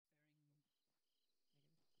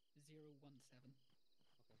1-7.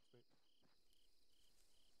 Okay, sweet.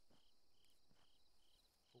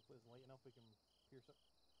 Hopefully it's light enough we can pierce it.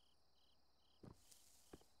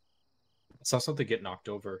 I saw something get knocked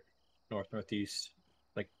over northeast,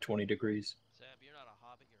 like 20 degrees. Zeb, you're not a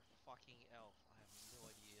hobbit, you're a fucking elf. I have no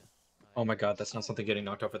idea. Oh my god, that's not something getting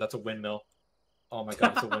knocked over. That's a windmill. Oh my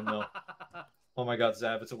god, it's a windmill. Oh my god,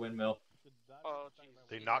 Zab, it's a windmill. Oh, Jesus.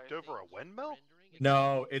 They knocked over a windmill?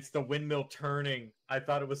 No, it's the windmill turning. I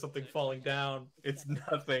thought it was something falling down. It's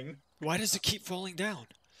nothing. Why does it keep falling down?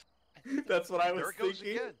 That's what I was There it goes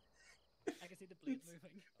thinking. again. I can see the blade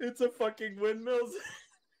moving. It's a fucking windmill.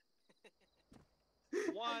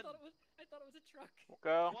 One. I thought it was a truck.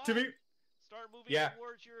 Go. To me. Start moving Yeah.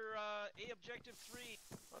 towards your A objective 3.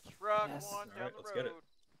 Let's rock Yes. one down Alright, the let's get road. it.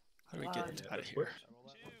 How do we get out of here?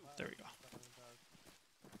 There we go.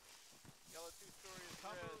 Yellow 2-story is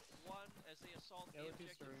Cover red. 1 as they assault A Yellow objective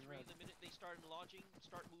two-story 3. red. The minute they start lodging,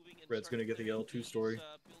 start moving and Red's start gonna get the yellow clearing 2-story.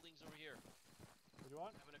 these, buildings over here. What do you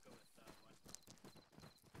want? I'm gonna go with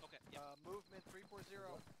 1. Okay, yeah. Movement 340.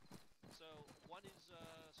 So 1 is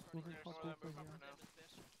starting There's one that move up cover for now. them as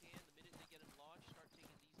best you can. The minute they get in lodge, start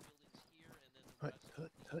taking these buildings here, and then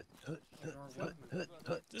the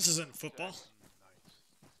rest. This isn't football.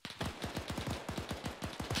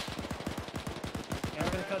 Yeah,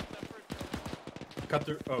 we're gonna cut. Cut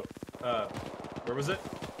through. Oh, where was it?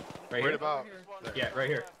 Right Right here? about. Yeah, right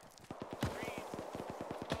here.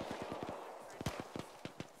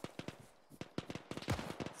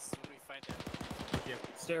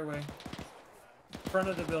 Stairway. Front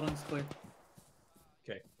of the building's clear.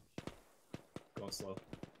 Okay. Going slow.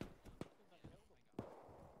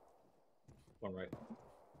 One right.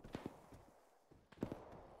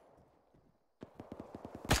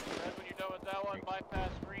 Red, when you're done with that one,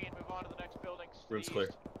 bypass green, move on to the next building. Room's clear.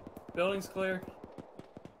 Building's clear.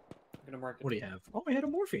 I'm gonna mark it. What do you have? Oh, I had a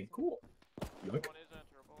morphine. Cool. Yoink. One is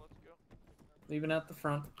enterable, let's go. Leaving out the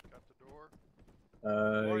front. Got the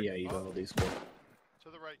door. Yeah, you got all these. Cool. To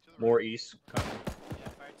the right, to the right. More east. Copy. Yeah,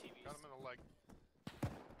 fire TVs. Got him in the leg.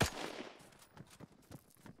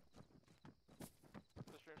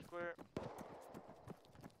 This room's clear.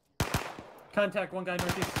 Contact one guy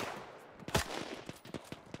northeast.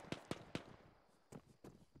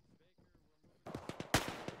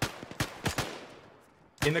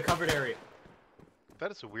 In the covered area.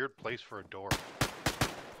 That is a weird place for a door.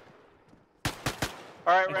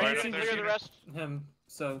 Alright, I Red, can't you're see gonna clear the rest. him,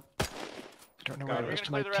 so I don't know Got where it. the We're rest gonna of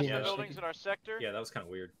clear my the rest team of the is. buildings in our sector. Yeah, that was kind of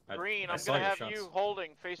weird. Green, I I'm saw gonna your have shots. you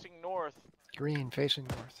holding, facing north. Green facing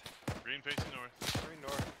north. Green facing north. Green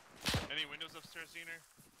north. Any windows upstairs, Zener?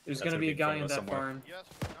 there's That's gonna gonna be be a in guy front in of us that somewhere. barn. Yes,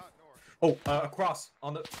 but not north. Oh, across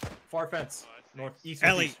on the far fence. Oh, that's Northeast.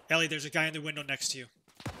 Ellie, northeast. Ellie, there's a guy in the window next to you.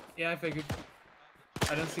 Yeah, I figured.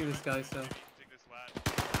 I don't see this guy, so. Take this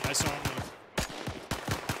lat. I saw him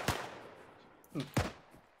move.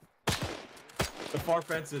 The far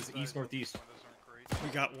fence is east northeast. Windows aren't great. We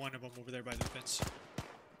got one of them over there by the fence.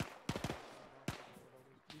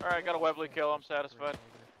 Alright, got a Webley kill, I'm satisfied.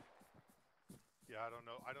 Yeah, I don't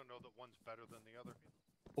know. I don't know that one's better than the other.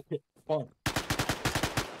 Okay, fine.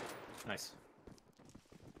 Nice.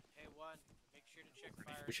 Hey, one. Make sure to check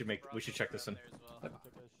fire. We should check this in.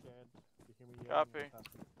 Copy.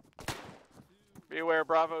 Be aware,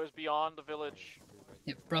 Bravo is beyond the village.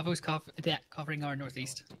 Yeah, Bravo's covering our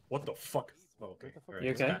northeast. What the fuck? Oh, okay. Alright,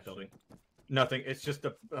 You it's okay? that building. Nothing. It's just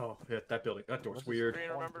the. Oh, yeah, that building. That door's weird. Green,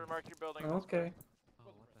 remember to mark your building. Okay.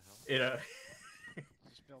 It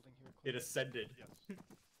This building here. it ascended.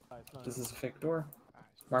 This is a fake door.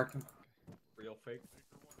 Mark him. Real fake.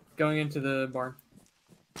 Going into the barn.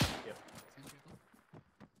 Yep.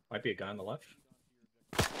 Might be a guy on the left.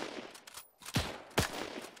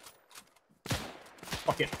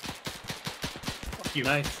 Fuck it. Fuck you.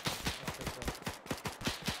 Nice.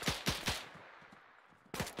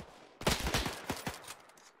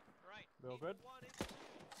 Real good.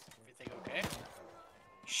 Everything okay?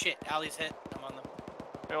 Shit, Allie's hit. I'm on them.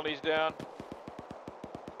 Penalty's down.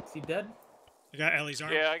 Is he dead? I got Ellie's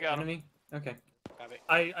arm. Yeah, I got him. Enemy? Okay.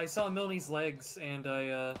 Copy. I saw Milne's legs and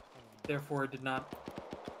I therefore did not.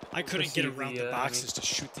 I couldn't get perceive around the, the boxes to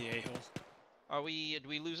shoot the a-hole. Did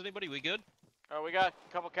we lose anybody? We good? Oh, we got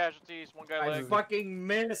a couple casualties, one guy I leg. fucking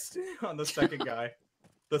missed on the second guy.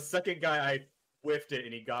 The second guy, I whiffed it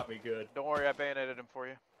and he got me good. Don't worry, I bayoneted him for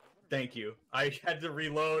you. Thank you. I had to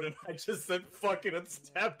reload and I just said fucking and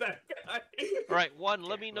stabbed that guy. Alright, one,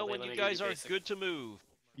 let me know well, when let you me give guys you are basic. good to move.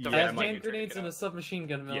 Yeah, I have might hand be trying to grenades get and a out. submachine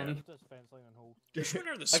gun, Melanie. Which one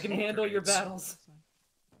are the I can smoke handle your grenades? battles.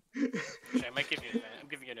 Actually, I might give you I'm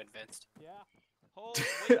giving you an advanced. Yeah. Hold,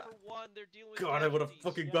 wait for one, they're dealing with God, I would have casualties.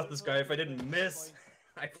 fucking got this guy if I didn't miss.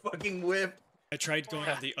 I fucking whipped. I tried going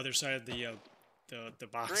on the other side of the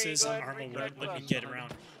boxes, Green, and go ahead, Arma green, wouldn't green, let me green. get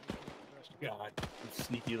around. God, you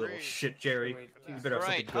sneaky little Green. shit, Jerry. Wait, You two- better have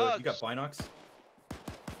Alright, something good. You got hugs. binocs?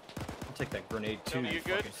 I'll take that grenade too. you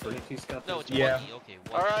good? fucking freak. Two scouts. No, it's Yeah. 1E. Okay,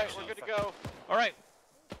 1E. Alright, we're good to go. All right.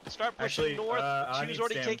 Start pushing Actually, north. I Two's need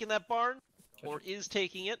already Sam. taken that barn, or is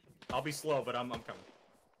taking it. I'll be slow, but I'm coming.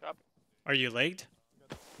 Are you legged?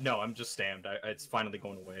 No, I'm just stammed. It's finally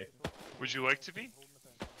going away. Would you like to be?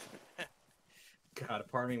 God, a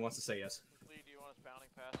part of me wants to say yes. Lee, do you want us bounding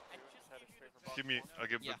past? Or you just headed straight for box Give me. one? I'll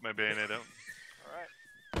give Yeah. my bayonet out.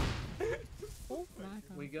 Alright.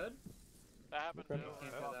 We good? That happened. Can't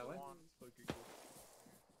go that way.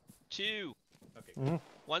 Two. Okay.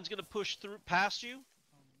 One's gonna push through past you.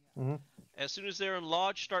 As soon as they're in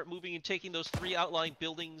lodge, start moving and taking those 3 outlying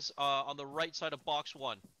buildings on the right side of box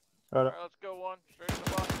 1. Alright, let's go one. Straight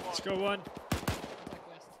to box one. Let's go one.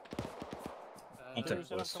 Contact There's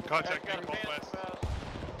west. Contact Got me, a both man west. fast.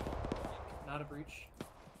 not a breach.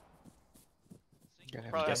 Gonna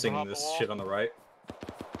have Probably to Guessing off the this wall. shit on the right.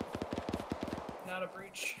 Not a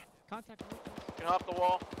breach. contact. You can hop the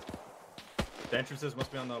wall. The entrances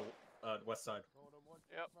must be on the west side.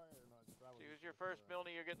 Yep. So use your first, Milne.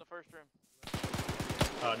 You're getting the first room.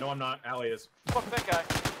 No, I'm not. Allie is. Fuck that guy.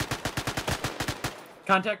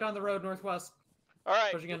 Contact on the road northwest.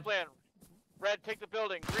 Alright, Push again. good plan. Red, take the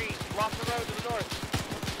building. Green, block the road to the north.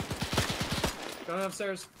 Going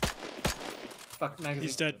upstairs. Fuck, magazine.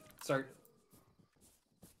 He's dead. Sorry.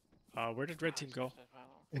 Where did red team go?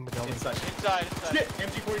 In the building. Inside. Inside, inside. Shit!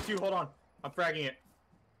 MG42, hold on. I'm fragging it.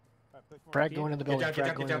 Frag going in the building. down, Frag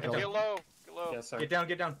get going down, in the get Get building. low. Get low. Yeah, sorry. Get down,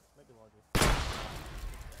 get down.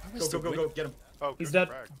 How is Go, the go, go, win- go. Get him. Oh, He's good dead.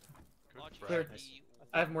 frag. Lodge Good Clear. frag.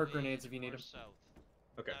 I have more grenades if you need them. South.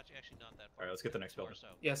 Okay. Actually, not that far. Alright, let's get the next Far building.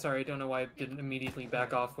 south. Yeah, sorry, I don't know why it didn't immediately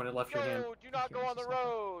back off when it left your hand. No, do not go on the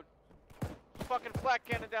road. Fucking flak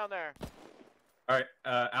cannon down there. Alright,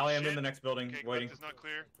 Allie, I'm in Shit. the next building, Okay, waiting. left is not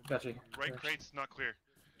clear. Gotcha. Right crate's not clear.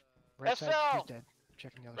 Right side, SL. he's dead.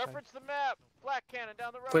 Checking the other side. Reference the map. Flak cannon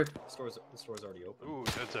down the road. Clear. The store's already open. Ooh,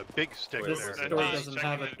 that's a big stick This there. is- And door he's doesn't checking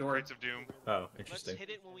have a the door. Crates of Doom. Oh, Let's interesting. hit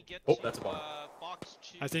it when we get Oh, to that's a bomb. box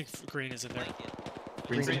 2. I think green is in there. Blanket.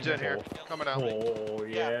 Green's Green's in here. hole. Coming out. Oh,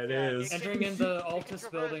 yeah, it is. Entering in the You can Altus traverse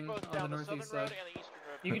building both on down the the southern northeast road side. and the eastern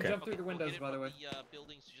road. You can Okay. jump through the We'll get windows, it by the from way.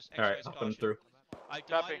 buildings to just Alright, exercise hopping caution. through. I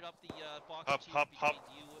Copy. divided up the box Hop, 2 hop, hop.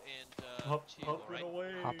 between you and two, Hopping alright?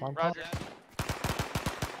 away. Hop on top. Roger.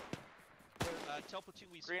 Tell platoon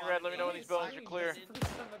we Green, spawn red, let me know when in these buildings are clear.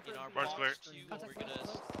 In our Bar's box clear. 2, we're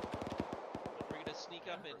gonna sneak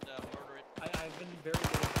up and murder it. I've been very good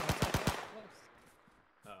at contact.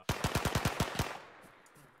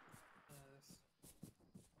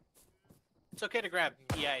 It's okay to grab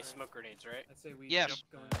EI smoke grenades, right? I'd say we Yes.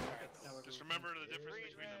 keep going however Just we remember can. the difference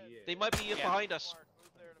between them. They might be Yeah. behind us. Move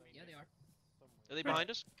there to meet Yeah, me. they are. Are they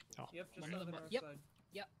behind us? Yep, just One on of the them- north yep. side.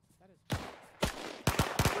 Yep.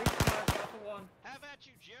 Great smash off the one. Have at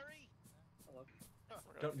you, Jerry! Hello. We're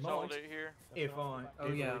gonna Don't mind. consolidate here. If I. Oh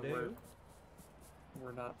if yeah, I do.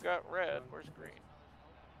 we're not. I've got red. Where's green?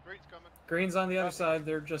 Green's coming. Green's on the other side.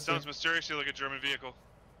 They're just. Sounds mysteriously like a German vehicle.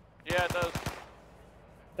 Yeah, it does.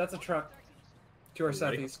 That's a truck. To our Ready?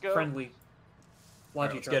 southeast. Go. Friendly. Alright,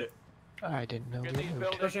 Logi let's truck. get it. I didn't know Get we these moved.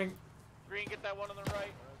 buildings. Pushing. Green, get that one on the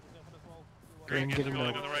right. Green get getting the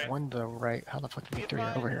building to the right. one to the right. How the fuck did we Get get three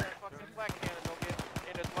mine. over here? Fucking flak cannon. Don't get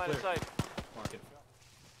in his line of Clear. sight. Mark it.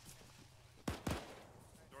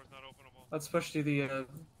 Door's not openable. Let's push to the.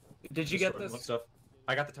 Did you get Destroy this? one stuff.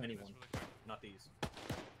 I got the tiny That's one, really quick. not these.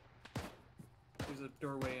 There's a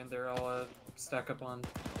doorway in there. I'll stack up on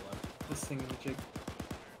this thing in the jig.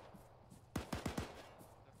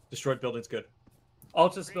 Destroyed building's good.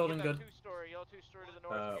 Altus Green, building get that good. Two-story. Yellow two-story to the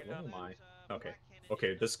north. Get Where down am there. I? Okay.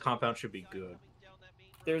 Okay, this compound should be good.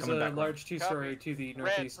 There's Coming a back around. large two-story to the Red,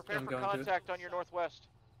 northeast. prepare I'm for going to it. contact on your northwest.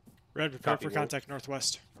 Red, prepare Copy, for Wolf. contact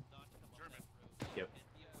northwest. Yep.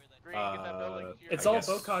 Green, get that building. to your It's I all guess-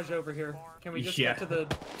 bocage over here. Can we just Yeah. get to the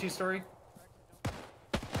two-story?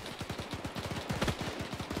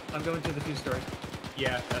 I'm going to the two-story.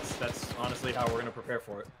 Yeah, that's honestly how we're gonna prepare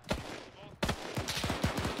for it.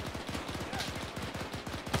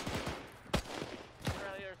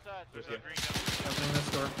 Around the other side. There's Yeah. that green down. Opening this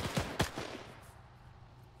door.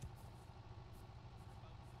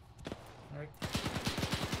 Alright.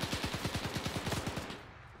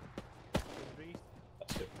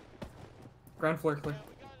 That's good. Ground floor clear. Yeah,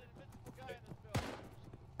 we got an invincible guy in this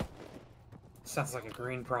building. Sounds like a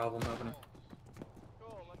green problem opening.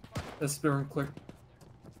 Cool, let's find This room clear.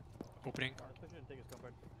 Opening. Push in and take his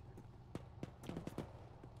comfort.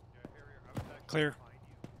 Clear.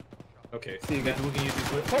 Okay. See you guys. Maybe we can use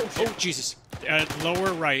these with. Oh, Jesus.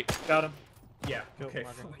 Lower right. Got him. Yeah. Cool, Okay.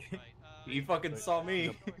 Marco. He fucking saw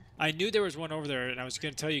me. I knew there was one over there, and I was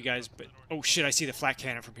going to tell you guys, but... Oh, shit, I see the flat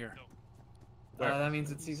cannon from here. That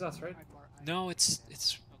means it sees us, right? No, it's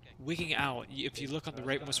wigging out. If you look on the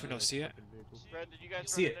rightmost window, see it? Red, did you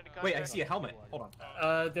guys See run it. into Wait, I contact? see a helmet. Hold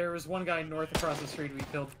on. There was one guy north across the street we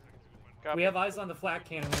killed. Copy. We have eyes on the flat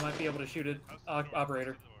cannon. We might be able to shoot it.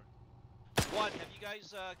 Operator. One, have you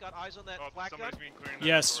guys got eyes on that Oh, flat gun? somebody's being cleared.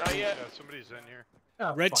 Yes. Not yet. Yeah, somebody's in here.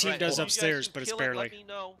 Ah, Red fuck. team Right, does if you guys upstairs, can but it's kill it, barely. Let me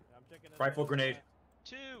know. Rifle grenade.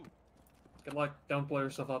 2. Good luck. Don't blow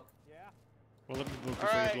yourself up. Well, let me move before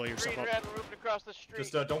you Alright, blow yourself green, up. red, we're moving across the street.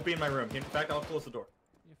 Just don't be in my room. In fact, I'll close the door.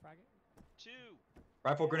 2.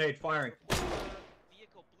 Rifle grenade firing.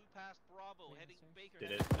 Vehicle blew past Bravo, heading Baker.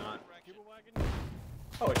 Did it not? Direction.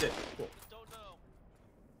 Oh, it did. Cool. Don't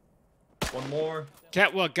know. One more.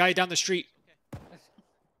 Guy down the street.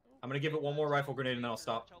 I'm gonna give it one more rifle grenade and then I'll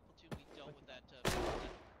stop. Tell Platoon we dealt with that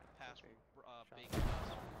past Baker.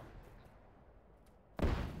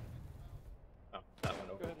 Oh, that one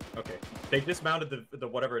over. Okay. They dismounted the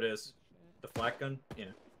whatever it is. The flak gun? Yeah.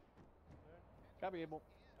 Copy, Able.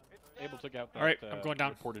 Able took out that Alright, I'm going down.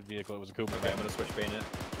 reported vehicle. It was a Coop. Okay, I'm gonna switch bayonet.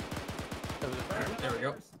 There we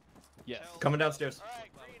go. Yes. Coming downstairs. Alright,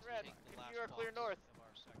 green, red, you are clear north.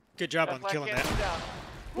 Good job That on flat killing cannon's that. down.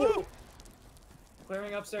 Woo!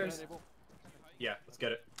 Clearing upstairs. Yeah, let's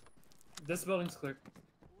get it. This building's clear.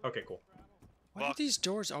 Okay, cool. Why do these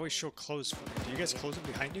doors always show closed for me? Do you guys close them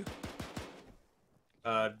behind you?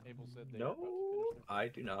 No, I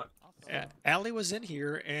do not. Allie was in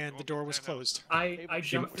here, and the door was closed. I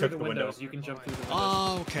jumped through took the the window. windows. You can jump through the windows.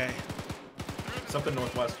 Oh, okay. Something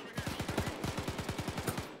northwest.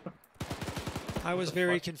 I was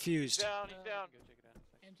very confused. Down, he's down.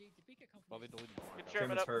 Get Sherman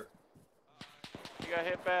Sherman's up. hurt. You got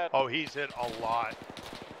hit bad. Oh, he's hit a lot.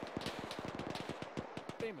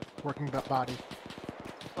 Working that body.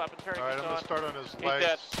 Slap and turn Alright, is I'm gonna on. start on his He's legs.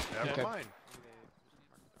 dead. Never Okay. mind.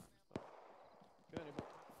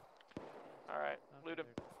 Alright, loot him.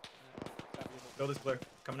 Building's clear.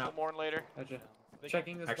 Coming We'll out. mourn later. Gotcha.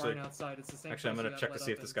 Checking this Actually- barn outside. It's the same. Actually, I'm place gonna we check got to let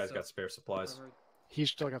see if up this in, guy's so got spare supplies. whatever. He's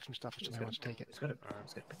still got some stuff if somebody wants to take it. He's good.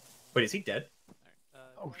 He's good. Wait, is he dead?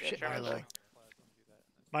 Oh Yeah, shit, Sherman's Milo. dead.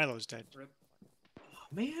 Milo's dead. Oh,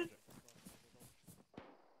 man.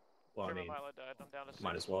 Well, I Sherman mean, Milo died. I'm down to 6.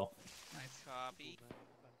 might as well. Copy.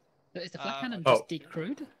 Is the flat cannon oh. just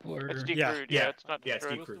decrewed? Or... It's Yeah, decrewed, yeah, it's not yeah, it's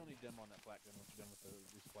destroyed. decrewed.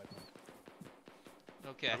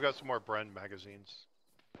 Okay. I've got some more Bren magazines.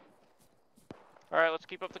 Alright, let's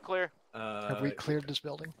keep up the clear. Have we cleared this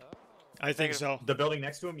building? I think so. The building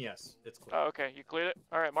next to him, yes, it's clear. Oh, okay, you cleared it?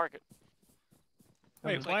 Alright, mark it.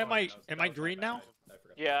 Wait, why am I green now? I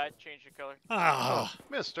forgot. Yeah, I changed your color. Ah.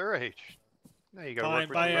 Mr. H. Now you gotta Fine, work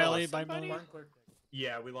with bye, the Allie, fellas. bye, Mo. Barn clear.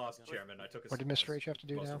 Yeah, we lost chairman. I took his. What did Mr. H have to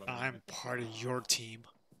do most now? of them. I'm part of your team.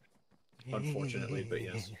 Unfortunately, but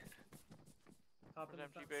yes. Hop in the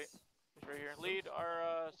Where's MG fence. He's right here. Lead,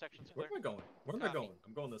 our section's Where clear. am I going? Where am I Copy. going?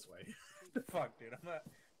 I'm going this way. Fuck, dude. I'm not.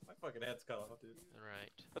 My fucking head's cut off, dude. Alright.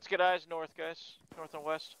 Let's get eyes north, guys. North and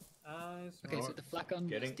west. Eyes. Okay, so north. the flat gun is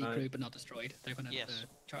Getting- decrewed but not destroyed. They're gonna Yes.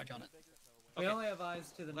 charge on it. We Okay. only have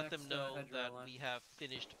eyes to the Let next them know hedgerow that line. we have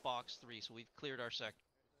finished box 3, so we've cleared our sector.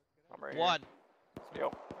 I'm right 1. here.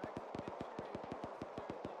 Yo.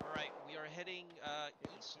 Alright, we are heading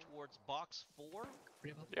east towards box 4.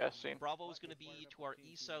 Yeah, seen. Bravo is going to be to our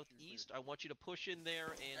east-southeast. I want you to push in there,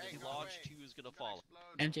 and Lodge 2 is going to follow.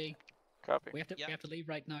 MG, Copy. we have to Yeah. leave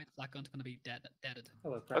right now. The flat gun's gonna be deaded.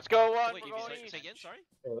 Hello, crap. Let's go, one. Wait, We're you going say east. again? Sorry?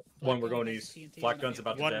 One, we're going east. TNT Black gonna gun's be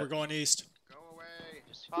about to One, dead. we're going east. Go away.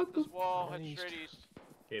 Pop this wall, head East. straight east.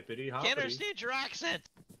 Hippity Can't hoppity. understand your accent!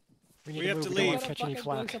 We need We to have move. to We don't leave. want to catch any Fucking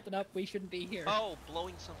blow flack. something up. We shouldn't be here. Oh,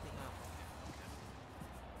 blowing something up.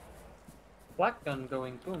 Black gun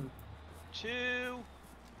going boom. 2.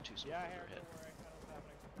 2 some Yeah, I further heard. ahead. Don't worry, I know what's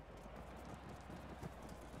happening.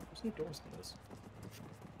 There's no doors in this.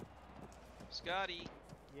 Scotty.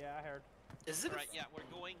 Yeah, I heard. Is it? Alright, yeah, we're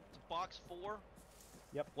going to box 4.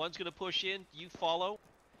 Yep. One's going to push in, you follow.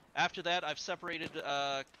 After that, I've separated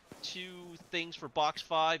 2 things for box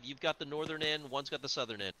 5. You've got the northern end, one's got the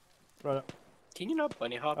southern end. Right. Can you not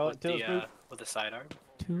bunny hop Oh, with Tails, move. the sidearm?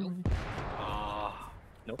 Two. Ah,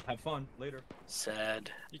 Nope. Have fun later.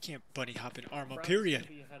 sad. You can't bunny hop in Arma, Browns period.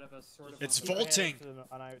 gonna be ahead of us, sort of It's on the- vaulting.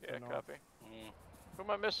 Yeah, copy. Who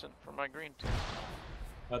am I missing from my green team?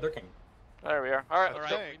 They're coming. There we are. Alright,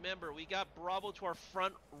 Alright, Okay. remember, we got Bravo to our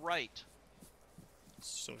front right.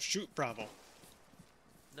 So shoot Bravo.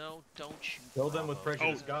 No, don't shoot. Kill them with Bravo.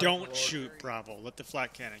 prejudice. Oh, God, don't Lord. shoot Bravo. Let the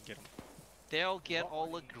flat cannon get him. They'll get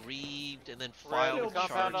all aggrieved and then file Red, the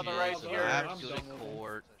compound charges on the right and here. have to go to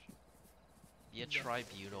court. Yeah,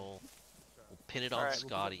 tribunal. We'll pin it on Alright.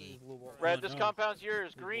 Scotty. Red, this compound's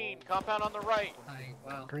yours. Green, compound on the right.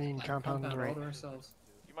 Wow. Green compound on the all right. to ourselves.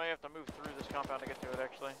 You might have to move through this compound to get to it,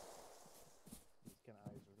 actually.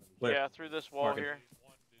 Clear. Yeah, through this wall Marking. here.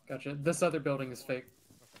 Gotcha. This other building is fake.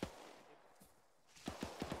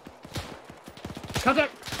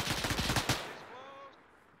 Contact!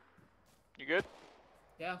 You good?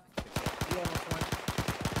 Yeah. You almost went.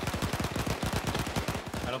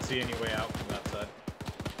 I don't see any way out from that side.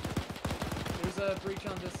 There's a breach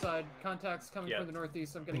on this side. Contacts coming Yeah. from the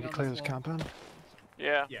northeast. I'm Need getting to on clear this this wall. compound.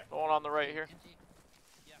 Yeah, Yeah. the one on the right here.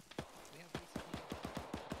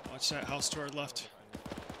 Watch that house to our left.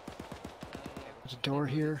 There's a door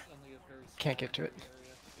here. Only a very small Can't get to it.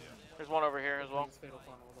 area. There's one over here as well. It's fatal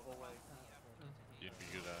funnel the whole way. You'd be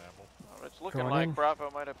good at apple. Oh, it's looking Going like in.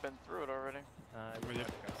 Bravo might have been through it already. With you. If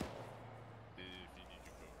you need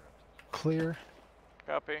to go around. Clear.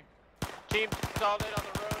 Copy. Team consolidate on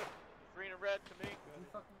the road. Green and red to me.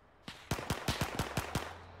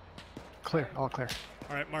 Clear. All clear.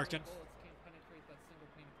 All right, marking. Bullets can't penetrate that single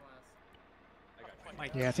pane of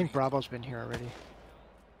glass. Yeah, I think Bravo's been here already.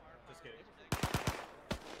 Just kidding.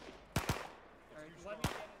 Alright, let me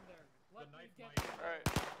get in there. Let me get in there. Alright.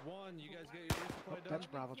 One, you guys get your resupply done? That's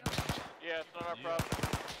Bravo's building. Yeah, it's not our problem.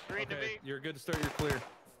 Green to me. You're good to start, you're clear.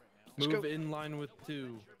 Let's Move go. in line with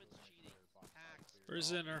 2.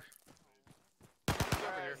 Where's Inner?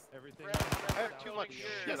 Everything. I have too much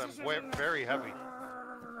shit. I'm very heavy.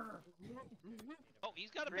 Oh,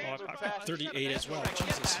 he's got a Green, man. move I've fast. got 38 as well.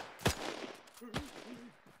 Jesus.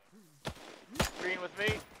 Green with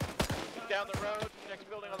me. Down the road. Next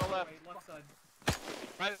building on the left. Left side.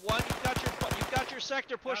 Right, one. You've got your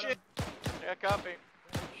sector. Push it. Yeah, copy.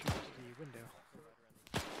 Shoot the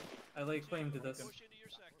window. I lay claim to this. Push into your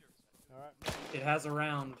sector. It has a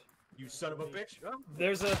round. You son of a bitch.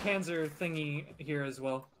 There's a Panzer thingy here as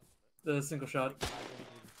well. The single shot. Just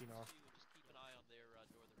keep an eye on their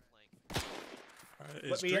northern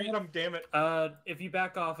flank. Let me at him, damn it. If you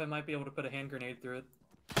back off, I might be able to put a hand grenade through it.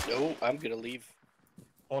 No, I'm gonna leave.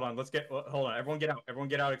 Hold on, hold on. Everyone get out. Everyone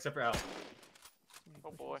get out except for Al. Oh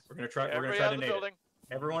boy. We're gonna try. Yeah, we're gonna everybody try out to of the nade building.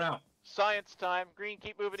 it. Everyone out. Science time. Green,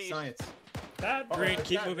 keep moving east. Science. Bad. Oh, Green, it's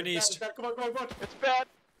keep bad, moving it's east. bad, it's bad. Come on, come on, come on. It's bad.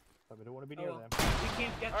 We don't want to be Oh, near well. them. We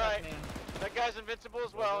can't get Alright. that man. That guy's invincible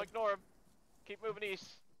as well. Ignore him. Keep moving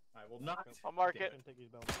east. I will not. I'll mark it.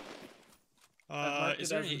 marked Is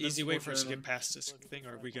it there as any easy way for us to invincible get past this thing,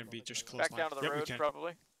 or are we gonna be just close Back line? down to the Yep, we road, can.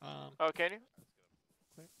 probably. Um, Oh, can you?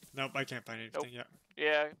 nope, I can't find anything yet.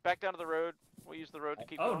 Yeah, back down to the road. We'll use the road to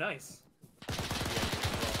keep Oh, going. nice.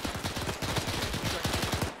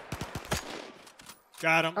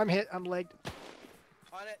 Got him. I'm hit. I'm legged.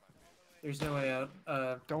 On it. There's no way out.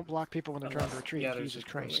 Don't block people when they're trying to unless- retreat. yeah, there's Jesus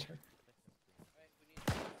a- Christ.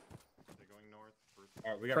 They're going north.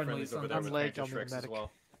 Alright, we got Friendlies friendlies over on there I'm with legged, Panther I'll need a Shreks as medic.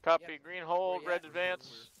 well. Copy. Green hold. Red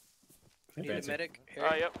advance. We need a Fancy. medic.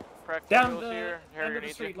 Harry. Yep. Practical Down wheels the here. end Harrier of the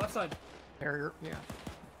needs you. street, left side. Barrier. Yeah.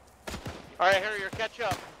 Alright, Harrier, catch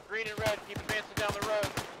up. Green and red, keep advancing down the road.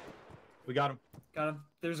 We got him. Got him.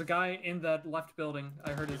 There's a guy in that left building.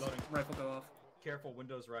 I heard his Reloading. rifle go off. Careful,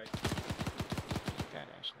 windows right. That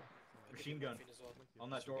asshole. Machine gun. On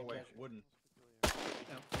that doorway. Wooden. Yeah,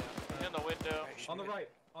 yeah. In the window. On the right.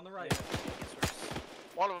 On the right.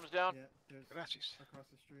 One of them's down. Gracias. Across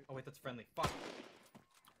the street. Oh wait, that's friendly. Fuck.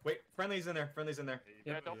 Wait, friendly's in there. Friendly's in there.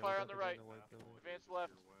 Yeah, don't fire on the right. Advance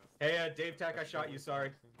left. Hey, Dave Tack, I shot you.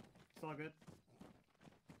 Sorry. It's all good.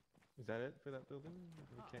 Is that it for that building?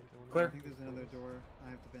 We can't go in Clear. there? I think there's another door. I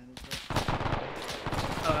have to bandage that.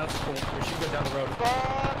 Oh, that's cool. Machine gun down the road.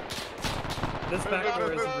 Fuck! This Move back out door of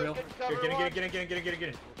the isn't road, real. get Here, cover, get in, one. get in, get in, get in, get in, get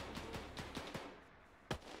in.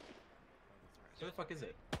 Where the fuck is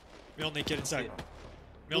it? Milney, get inside.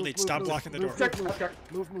 Move, Milney, move, stop move, blocking the move, door.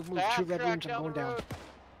 Move, move. Fast 2 red track rooms. I'm down going the down. road.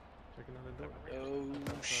 Checking on the door.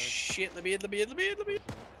 Oh shit! Let me in. Let me in. Let me in. Let me in.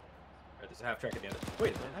 Alright, there's a half track at the end.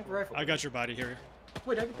 Wait, I have a rifle. I got your body here.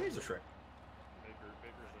 Wait, I have a Panzer Shrek.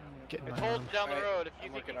 Getting It's my holding arm. down the Alright, road. If you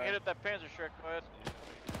I'm think you looking can hit at it, that Panzer Shrek, go ahead.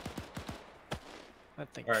 That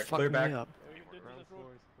thing Alright, fucked clear me back. up. Ground floor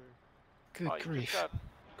is clear. Good Oh, you grief. just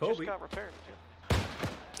Kobe. got repaired, too.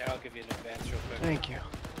 Yeah, I'll give you an advance real quick. Thank you.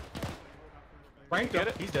 Frank, Get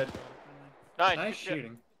it? he's dead. Nice, Nice good shit.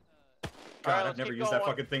 shooting. God, Alright, I've let's never keep used that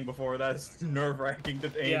going. fucking thing before. That's nerve-wracking to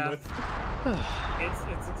aim Yeah. with.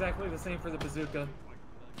 It's exactly the same for the bazooka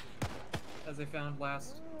as I found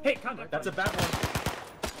last. Hey, contact. That's a bad one.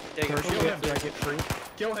 Take it. First Kill hit, him. did I get free?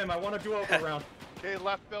 Kill him. I want to do over round. Okay,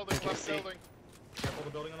 left building, Okay, left see. building. Careful, the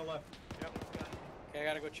building on the left. Okay, I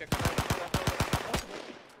gotta go check.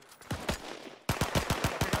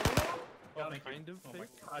 Oh, thank you. Kind of Oh my fake.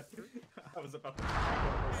 god. I was about to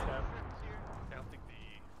step. Counting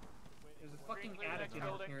the. There's a fucking attic in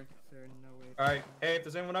here. Is there no way? Alright, hey, if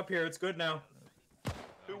there's anyone up here, it's good now.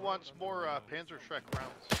 Who wants more Panzer Shrek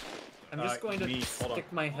rounds? I'm just going to me. Hold on.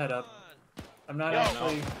 stick my head up. I'm not Yo.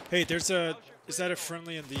 actually. Hey, there's a. Is that a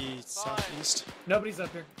friendly in the southeast? Nobody's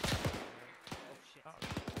up here.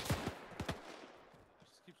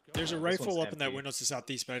 There's a This rifle one's up in that empty. window to the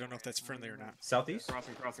southeast, but I don't know if that's friendly or not. Southeast?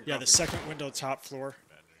 Yeah, the second window, top floor.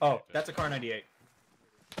 Oh, that's a car 98.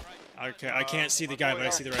 Okay, I can't see the guy, but I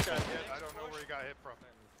see the rifle. I don't know where he got hit from.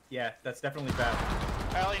 Yeah, that's definitely bad.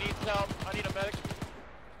 Allie needs help. I need a medic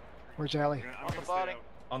Where's Allie? on the body.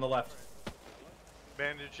 On the left.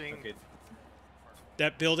 Bandaging. Okay.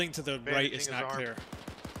 That building to the right Bandaging is his not arm. clear.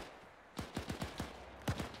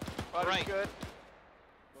 Body's Right. good.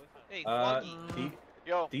 Hey, Uh, Floggy,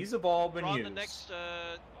 Yo. these have all been we're on used. the next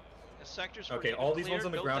sectors. Okay, we're all these clear. ones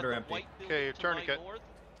on the Note ground that are the empty. white Okay, building your to my tourniquet. north,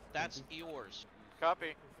 that's yours.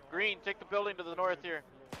 Copy. Green, take the building to the north here.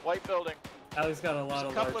 White building. Allie's got a There's lot a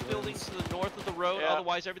of couple large of buildings rooms. to the north of the road. Yeah.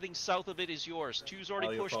 Otherwise, everything south of it is yours. Two's already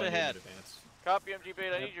Oh, you'll pushed probably need ahead. an advance. Copy, MG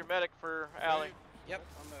Beta. I need your medic for Allie. Yep,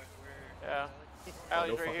 I'm Yeah. Oh, Allie's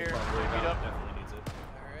you'll right fucking here. probably Meet need up. Definitely needs it.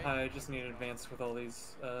 alright. I just need advance with all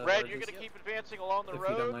these. Red, you're larges, gonna keep advancing along the if you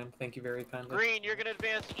don't road. mind. Thank you very kindly. Green, you're gonna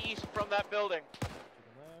advance east from that building.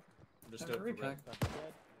 Understood. Have a repack.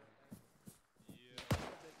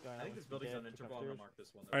 I think this building's on interval. I'm gonna mark this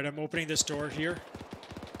one. All right, I'm opening this door here.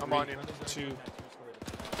 I'm on you. 2.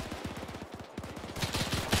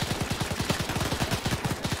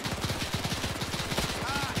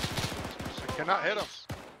 I cannot hit him.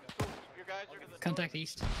 Your guys are gonna. Contact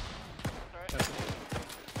east. Alright.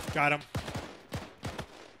 Got him.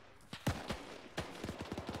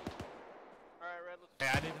 Alright, Red, let's. Hey,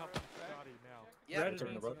 I need help from Scotty now. Yeah. Red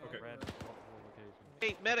Turn the road. Okay. Red, multiple locations.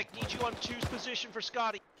 Hey, medic, need you on 2's position for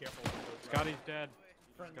Scotty. Careful. Scotty's dead.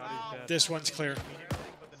 Scotty's dead. This one's clear.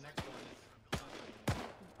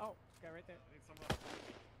 Oh, guy right there.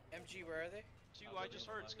 MG, where are they? 2, I just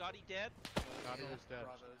heard. Scotty dead? Scotty is dead.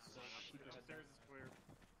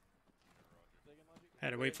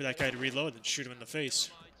 Had to wait for that guy to reload and shoot him in the face.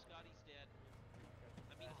 Scotty's dead.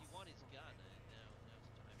 I mean, if you want his gun,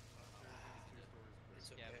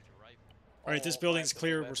 It's okay. scavenger rifle. All right, this building's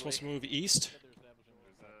clear. We're supposed to move east.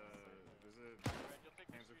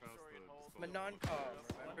 I'm a non-com,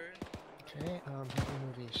 remember? Okay, have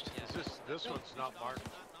we move east? This one's not marked.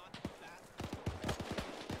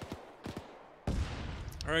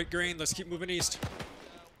 All right, Green, let's keep moving east.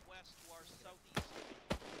 West to our southeast.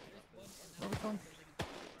 Where are we going?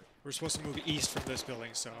 We're supposed to move east from this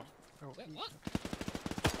building, so. Oh, Wait, east. what?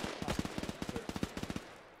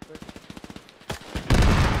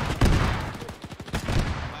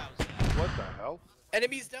 Wow, Zach. What the hell?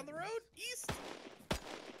 Enemies down the road? East?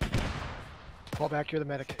 Fall back, you're the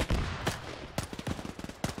medic.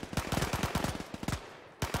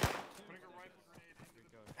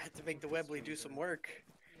 I had to make the Webley do some work.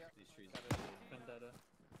 Vendetta.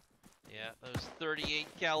 Yeah, those 38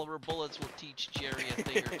 caliber bullets will teach Jerry a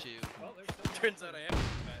thing or two. Well, there's still Turns out I am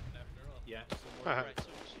combatant after all. Yeah. Right, so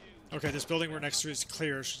 2. Okay, this building we're next to is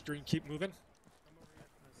clear. Should Green keep moving?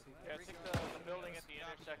 Yeah, take the building at the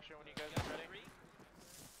intersection when you guys are ready.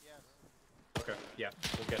 Okay. Yeah,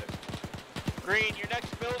 we'll get it. Green, your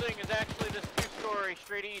next building is actually this 2-story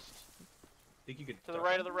straight east Think you could. to the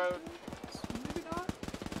right of the road.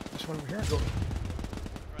 This one over here?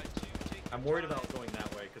 Right, 2, take I'm worried about going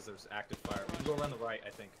that way because there's active fire. We can go around the right,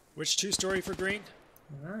 I think. Which 2-story for Green?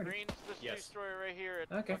 Alright. Green's this Yes. 2-story right here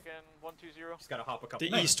at Okay. fucking 120. Just gotta hop a couple.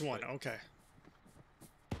 The east one. Okay.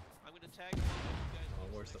 I'm gonna tag along with you guys. Oh,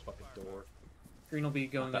 where's the fucking door? Green will be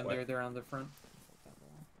going that in way. there. They're on the front.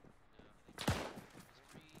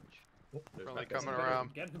 Oh, there's Probably that guy. coming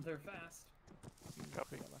around. Get them there fast.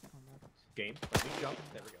 Copy. Game. Let me jump.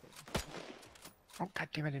 There we go. Oh, god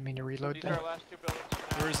damn it, I didn't mean to reload These are that. our last 2 buildings. for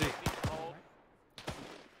now. Where is he? Keep them hold.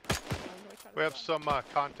 We have some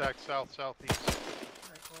contact southeast.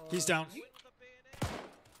 He's down.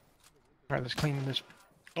 Alright, let's clean this.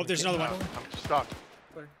 Oh, there's another one. I'm stuck.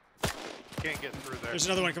 Clear. Can't get through there. There's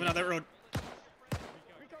another one coming down that road.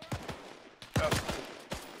 Oh.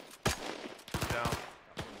 Down.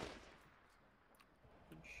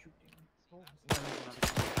 Good shooting.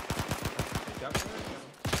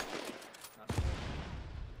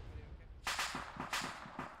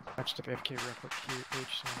 Touched up FK real quick.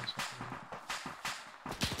 QH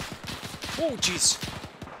Oh, jeez.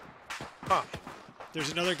 Huh.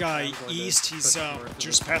 There's another guy I'm going to east. He's push north of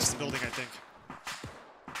just this past the building. building, I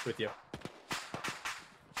think. With you.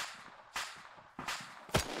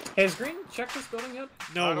 Hey, has Green checked this building yet?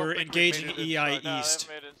 No, I don't we're think we've engaging made it EI inside. No, East.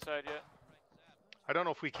 they haven't made it inside yet. I don't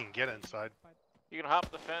know if we can get inside. You can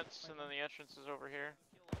hop the fence, and then the entrance is over here.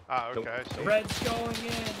 Ah, okay. So Red's going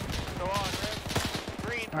in. Go on, Red.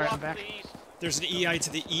 Green, All right, I'm block back. to the east. There's an EI to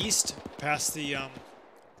the east, past the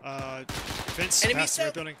fence, Enemy past the red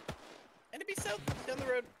south. building. Enemy south, down the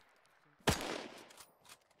road.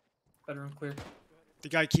 Bedroom clear. The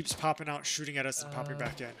guy keeps popping out, shooting at us, and popping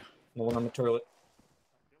back in. No one on the toilet.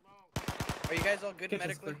 Are you guys all good Kitchen's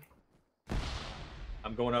medically? clear.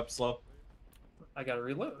 I'm going up slow. I gotta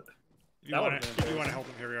reload. If you That want would've to been embarrassing. help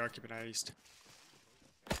him, here we are. Keep an eye east.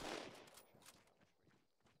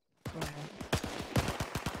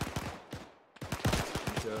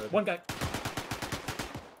 Good. One guy.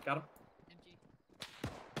 Got him.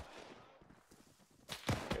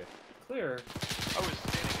 Okay. Clear. I was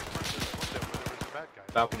standing in front of this window where there was a bad guy.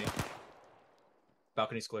 Balcony.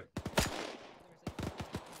 Balcony's clear.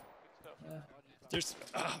 There's.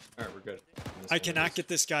 Alright, we're good. I cannot get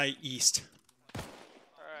this guy east.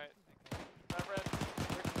 Alright. That red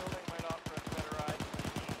brick building might offer us a better ride.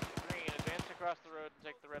 Green, advance across the road and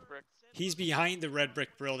take the red brick. He's behind the red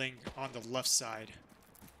brick building on the left side.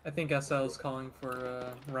 I think SL is calling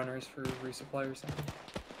for runners for resupply or something.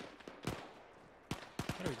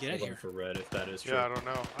 How do we get in here? For red, if that is true. Yeah, I don't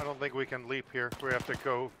know. I don't think we can leap here. We have to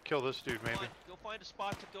go kill this dude, maybe. Go find a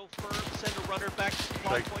spot to go first. Send a runner back to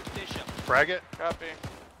supply Like- point Bishop. Frag it? Copy.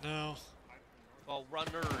 No. Well,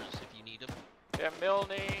 runners if you need them. Yeah,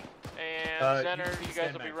 Milne and Zenner, you you guys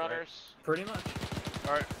stand will be back, right? runners. Pretty much.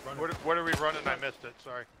 Alright, what are we running? I missed it,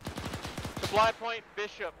 sorry. Supply point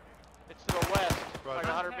Bishop. It's to the west, Roger. like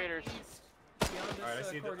 100 meters. Beyond this, Alright,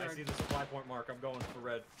 I courtyard. see the supply point mark. I'm going for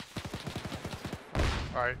red.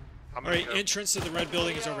 Alright, I'm All gonna right, go. entrance to the red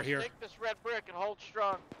building is over here. Take this red brick and hold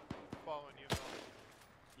strong. Following you.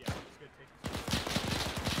 Yeah, it's good.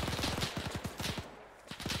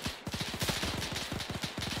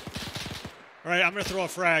 All right, I'm gonna throw a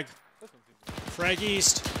frag. Frag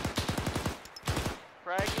east.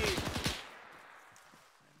 Frag east.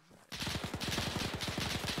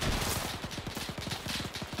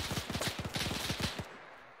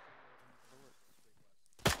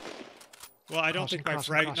 Well, I don't think my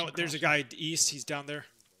Crossing, frag. crossing, No, there's a crossing. guy east. He's down there.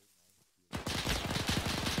 Ooh,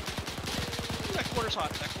 that corner's hot.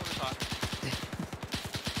 That corner's hot.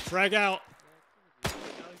 Frag out. Now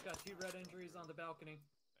he's got 2 red injuries on the balcony.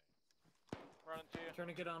 Running to you. Trying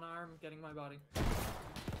to get on arm, getting my body.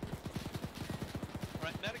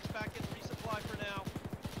 Alright, medics back in resupply for now.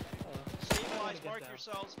 I Stabilize, wanna get mark down.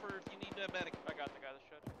 yourselves for if you need a medic. I got the guy that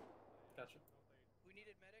should. Gotcha. We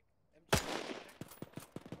needed medic. MG medic.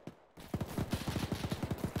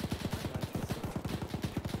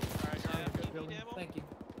 Alright, Alright, yeah. good building. ammo? Thank you.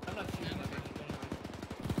 I'm not shooting at them anyway.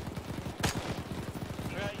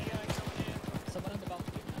 We got EI coming in. Someone on the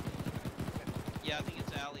balcony. Yeah, I think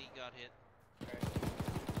it's Ali got hit.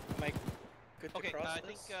 Am I good to Okay, cross I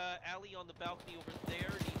this? think Ali on the balcony over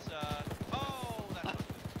there needs oh, that's not good.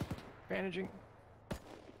 Bandaging.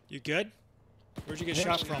 You good? Where'd you get Yeah.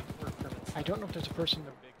 shot from? I don't know if there's a person in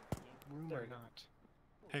the room There or we go. not.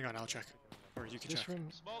 Hang on, I'll check. Or you can This check. room,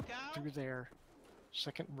 Smoke out. through there.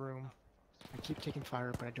 Second room. I keep taking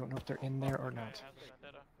fire, but I don't know if they're in there or not. Has a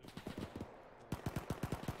vendetta.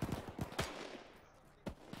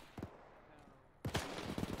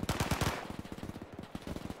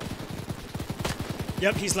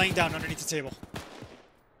 Yep, he's laying down underneath the table.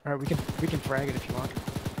 All right, we can frag it if you want.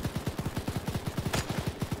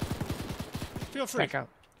 Feel free. Back out.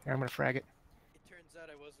 Here, I'm gonna frag it. It turns out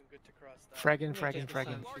I wasn't good to cross that. Frag in, I'm gonna frag take in, this frag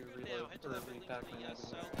time in. to Mark it reload now. Head to or that building repack to my the medical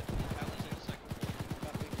south. insurance. Ali's on the second floor.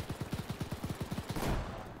 Copy.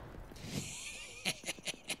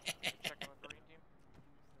 Checking with green team.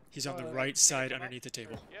 He's on the Oh, right side come up. underneath the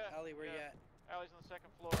table. Yeah. Ali, where you at? Alley's on the second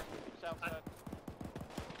floor, south side.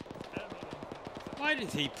 Why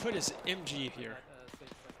did he put his MG here?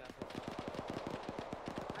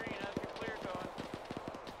 Green, how's your clear going?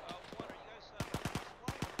 What are you guys supply?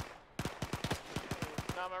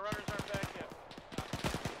 No, my runners aren't back yet.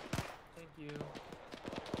 Thank you.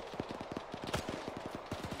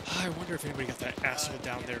 I wonder if anybody got that asshole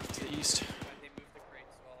down there to the east. They moved the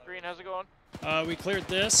crates while I Green, how's it going? We cleared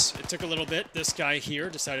this. It took a little bit. This guy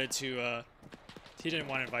here decided to, he didn't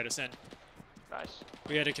want to invite us in. Nice.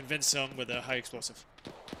 We had to convince him with a high explosive.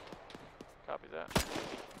 Copy that.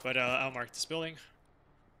 But I'll mark this building.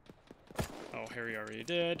 Oh, Harry already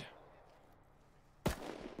did.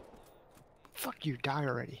 Fuck you, die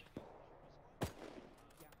already.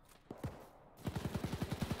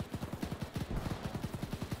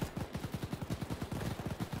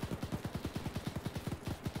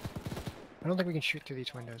 I don't think we can shoot through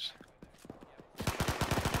these windows.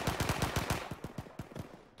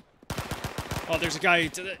 Oh, there's a guy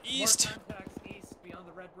to the east. More contacts east beyond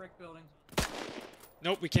the red brick building.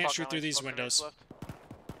 Nope, we can't Fuck, shoot how through many these smoke grenades windows.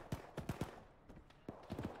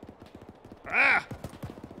 left? Ah!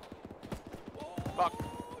 Fuck.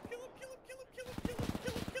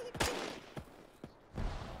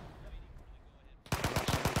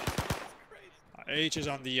 H is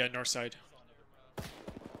on the north side.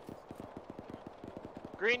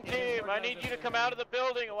 Green team, I need you to come out of the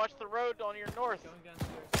building and watch the road on your north. Going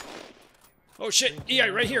downstairs. Oh shit, EI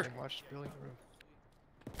right here. Watch the building room.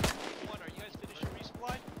 One, are you guys finished your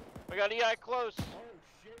resupply? We got EI close.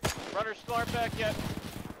 Runners still aren't back yet.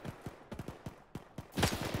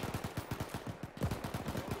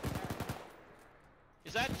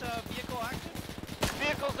 Is that vehicle active?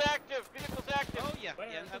 Vehicle's active. Vehicle's active. Oh yeah,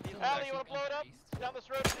 yeah. Have vehicles Allie, active. you want to blow it up? Down this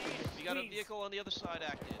road to the east. We got a vehicle on the other side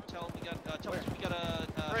active. Tell them we got. Tell us we got a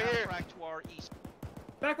Right here. track to our east.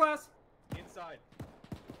 Back west. Inside.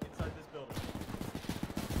 Inside this building.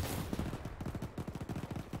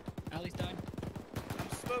 Alley's down. I'm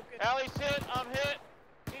smoking. Allie's hit. I'm hit.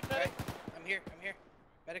 Need medic. Right. I'm here. I'm here.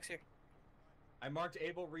 Medic's here. I marked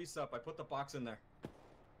Able resup. I put the box in there.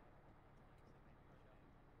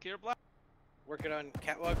 Clear black. Working on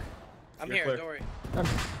catwalk. I'm You're here. clear. Don't worry.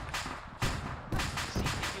 See,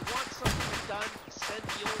 if you want something done, send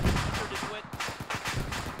the old number to do it.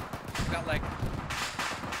 Got like.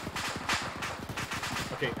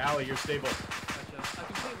 Okay, Allie, you're stable. Gotcha. I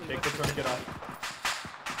completely Take the tourniquet off.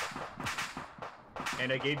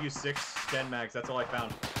 And I gave you 6 Sten mags. That's all I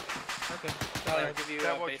found. Okay. I'll give you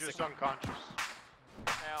That a was basic. just unconscious.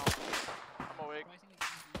 Now, I'm awake.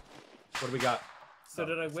 What do we got? So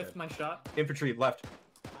did I that's whiff it. my shot? Infantry left.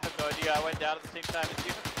 I have no idea. I went down at the same time as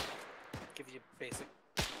you. Give you basic.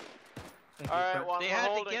 Thank All you, right, Kurt. well, They we're had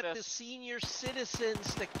to holding get this. the senior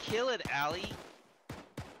citizens to kill it, Allie.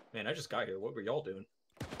 Man, I just got here. What were y'all doing?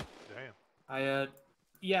 Damn.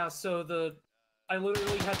 Yeah, so I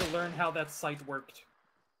literally had to learn how that sight worked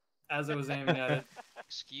as I was aiming at it.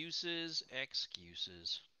 Excuses,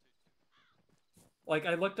 excuses. Like,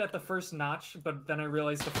 I looked at the first notch, but then I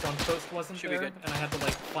realized the front post wasn't Should be there, good. and I had to,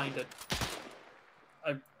 like, find it.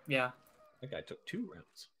 Yeah. That guy took 2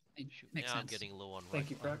 rounds. Makes Now I'm sense. getting low on Thank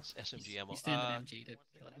you, Craig. rifles, SMG ammo. You stand an MG to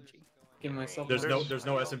kill an MG. Give myself There's a-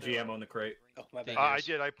 no SMG ammo in the crate. Oh my bad. I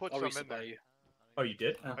did. I put I'll some in resupply there. you. Oh, you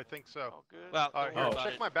did? Oh. I think so. Oh, good. Well, All right, don't worry here, about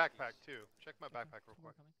check it. my backpack too. Check my backpack real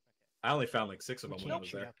quick. I only found like 6 of We them when I can't was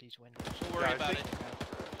shoot there. out these windows. Don't worry Yeah, I about it.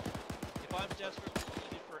 think- If I'm desperately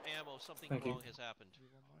needed for ammo, something Thank you. wrong has happened.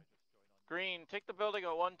 Green, take the building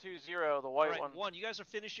at 120, the white Alright, one. you guys are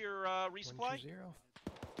finished your resupply? 120.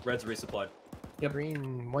 Red's resupplied. Yep.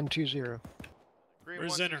 Green 120. Green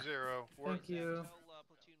Where's 120. Thank you. Tell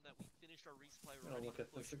platoon that we finished our resupply. We're I'll ready look to at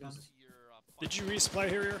this push again. onto your, Did you resupply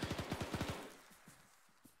here?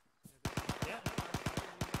 Yeah.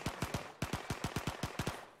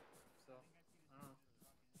 So, I don't know.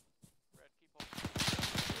 Red, keep holding.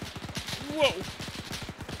 Whoa!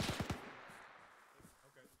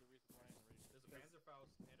 Okay. There's a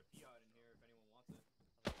Panzerfaust and a Piat in here if anyone wants it.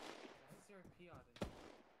 Why is there a Piat in?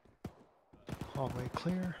 Hallway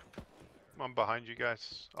clear. I'm behind you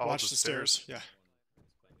guys. I'll hold Watch the stairs. Yeah.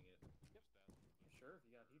 Sure, if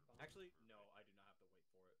you got heat bombs. Actually, no, I do not have to wait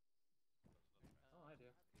for it. Oh, I do.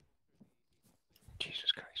 Jesus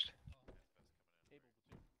Christ.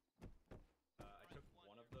 I took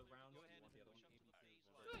one of the rounds. Do you want the other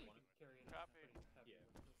one? Carry it. Copy. Yeah.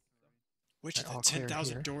 Which of the All clear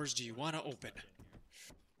 10,000 here. doors do you want to open?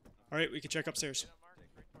 All right, we can check upstairs. Mark,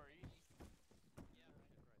 right to our east.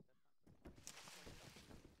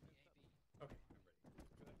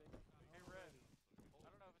 Hey, Red. I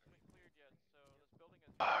don't know if it's been cleared yet, so this building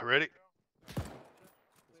is... Ready?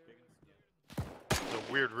 There's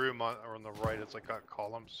a weird room on the right. It's like got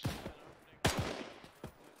columns.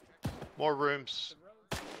 More rooms.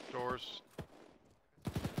 Doors.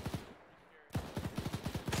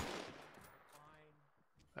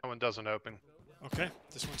 That one doesn't open. Okay,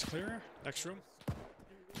 this one's clear. Next room.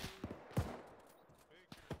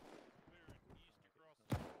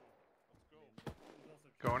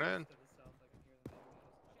 Going in.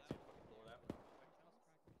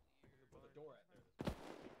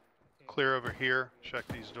 Clear over here. Check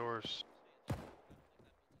these doors.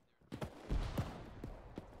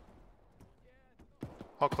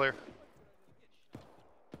 All clear.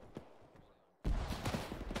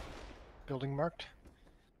 Building marked.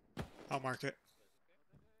 I'll mark it.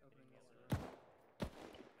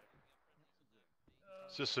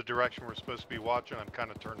 Is this the direction we're supposed to be watching? I'm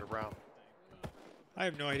kind of turned around. I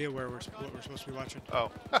have no idea what we're supposed to be watching.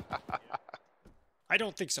 Oh. I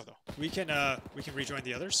don't think so though. We can rejoin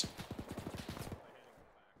the others.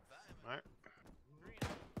 Alright.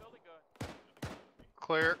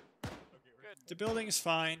 Clear. The building is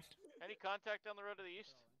fine. Any contact down the road to the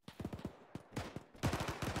east?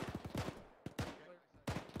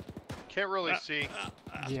 Can't really see.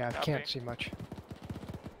 Yeah, I can't see much.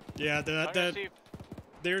 Yeah,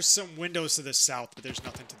 there's some windows to the south, but there's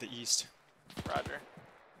nothing to the east. Roger.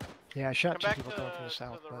 Yeah, I shot Come two back people to, going from the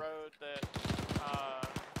south. to the but... road that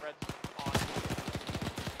Red's on.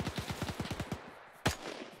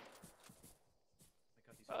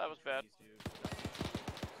 Oh, that was bad.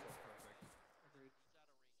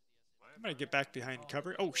 I'm gonna get back behind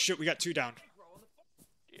cover. Oh shit, we got 2 down.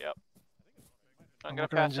 Yep. I'm gonna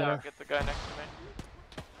working on pass out. Zinner. Get the guy next to me.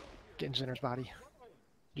 Getting Zinner's body.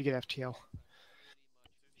 You get FTL.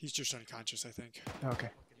 He's just unconscious, I think. Okay.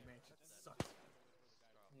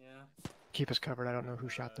 Yeah. Keep us covered. I don't know who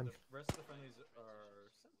shot them. The rest of the friendlies are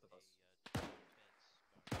south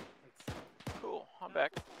of us. Cool. I'm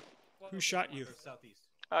back. Who shot you? Southeast.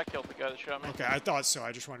 I killed the guy that shot me. Okay, I thought so.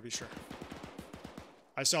 I just want to be sure.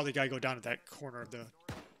 I saw the guy go down at that corner of the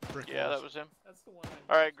brick Yeah, wall. that was him. That's the one.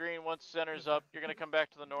 All right, Green. Once center's up, you're gonna come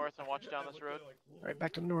back to the north and watch down this road. Right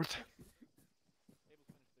back to the north.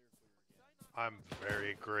 I'm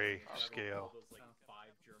very gray scale.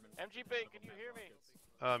 MGB, can you hear me?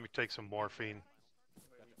 You take some morphine.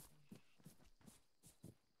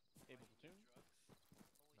 Able platoon?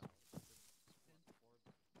 No.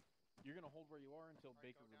 You're gonna hold where you are until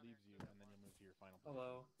Baker relieves you, and then you'll move to your final position.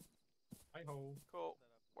 Hello. Hi-ho. Cool.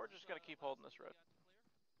 We're just gonna keep holding this road.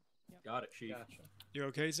 Got it, Chief. Gotcha. You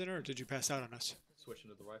okay, Zinner, or did you pass out on us? Switching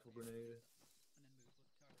to the rifle grenade.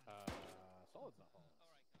 Solid's not falling.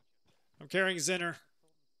 I'm carrying Zinner.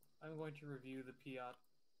 I'm going to review the Piat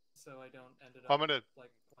so I don't end it I'm up gonna-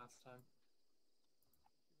 like last time.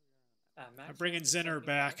 Max I'm bringing is Zinner 75.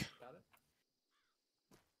 back. Got it.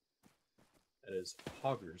 That is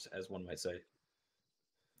hoggers, as one might say.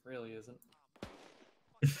 Really isn't.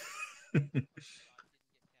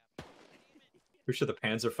 Pretty sure the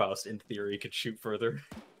Panzerfaust, in theory, could shoot further.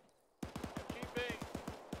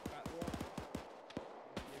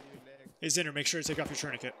 Hey, Zinner, make sure to take off your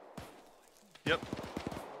tourniquet. Yep.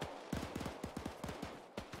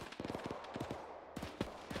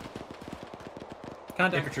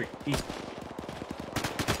 Contact. Infantry, east.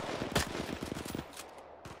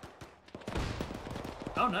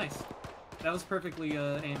 Oh, nice. That was perfectly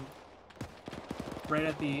aimed. Right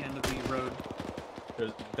at the end of the road.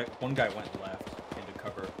 There's that one guy went left into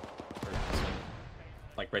cover,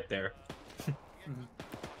 like right there.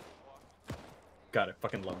 God, I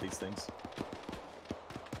fucking love these things.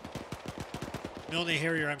 Milne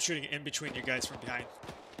Harrier, I'm shooting in between you guys from behind.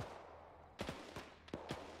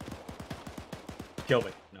 Kill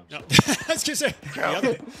me. No. No, I was gonna say the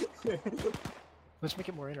other. Let's make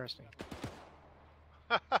it more interesting.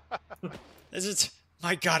 Is it?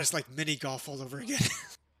 My God, it's like mini golf all over again.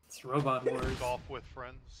 It's Robot Wars. Golf with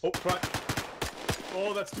friends. Oh, right.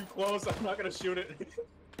 Oh, that's too close. I'm not gonna shoot it.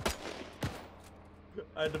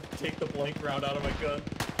 I had to take the blank round out of my gun.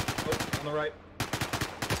 Oh, on the right.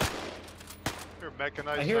 You're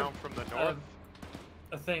mechanized hear, down from the north.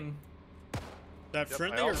 A thing. That Yep,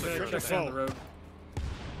 friendly I or also hear friendly that. Check down the foe? road.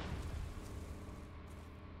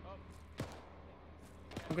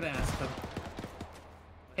 I'm gonna ask them.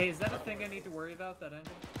 Hey, is that a thing I need to worry about, that ending?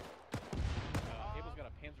 Abel's got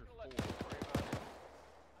a Panzer IV. Panzer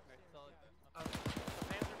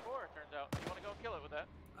IV, it turns out. You wanna go kill it with that?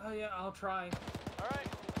 Oh yeah, I'll try. Alright.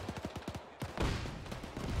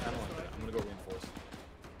 I don't like that. I'm gonna go reinforce.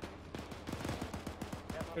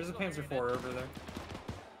 There's a Panzer IV over there.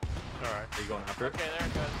 Alright. Are you going after it? Okay, there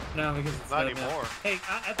it goes. No, because it's Not dead now. anymore. Hey,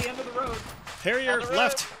 at the end of the road. Harrier On the road.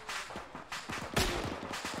 left.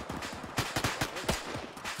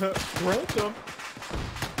 Welcome.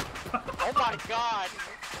 Oh my god!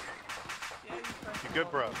 You good,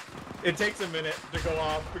 bro? It takes a minute to go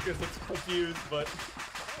off because it's confused, but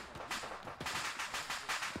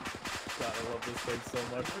God, I love this thing so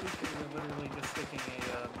much. I'm pretty sure you're literally just sticking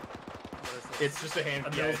a, what is this? It's just a hand.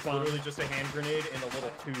 A Yeah, nose it's bomb. literally just a hand grenade in a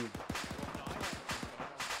little tube,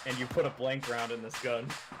 and you put a blank round in this gun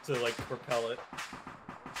to like propel it.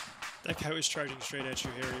 That guy was charging straight at you,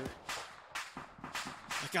 Harrier.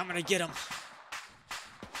 Like, I'm gonna get him.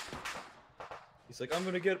 He's like, I'm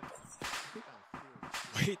gonna get.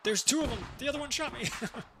 Wait, there's 2 of them. The other one shot me.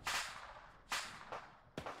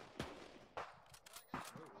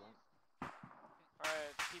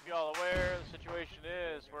 Alright, to keep you all aware, the situation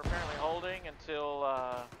is we're apparently holding until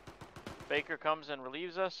Baker comes and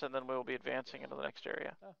relieves us, and then we'll be advancing into the next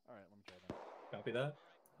area. Oh, alright, let me try that. Copy that.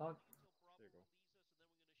 Oh, There you go.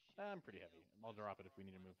 I'm pretty heavy. I'll drop it if we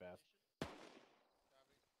need to move fast.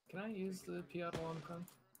 Can I use the Piat while I'm prone?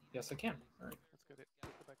 Yes, I can. Alright. Let's go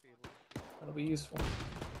back to the That'll be useful.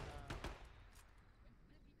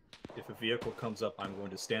 If a vehicle comes up, I'm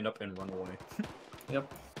going to stand up and run away.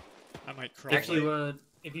 Yep. I might crawl. Actually,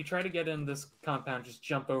 if you try to get in this compound, just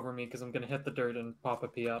jump over me because I'm going to hit the dirt and pop a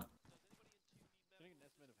Piat.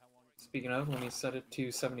 Speaking of, let me set it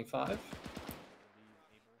to 75.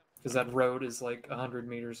 Because that road is like 100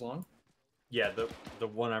 meters long. Yeah, the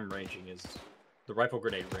one I'm ranging is... The rifle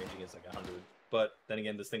grenade ranging is like 100. But then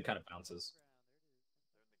again, this thing kind of bounces.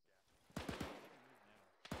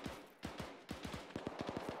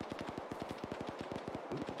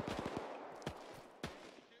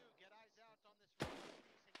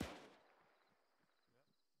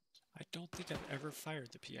 I don't think I've ever fired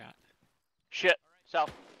the Piat. Shit.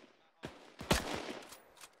 South.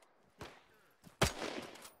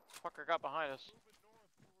 Fucker got behind us.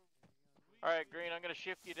 Alright, Green, I'm gonna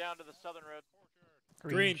shift you down to the southern road.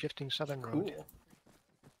 Green. Shifting southern road. Cool.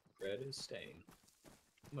 Red is staying.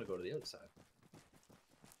 I'm gonna go to the other side.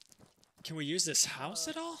 Can we use this house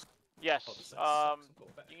at all? Yes. Oh, this side sucks.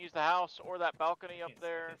 You can use the house or that balcony up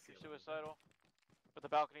there if you're suicidal. But the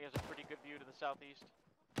balcony has a pretty good view to the southeast.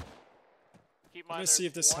 Keep in mind, Let's see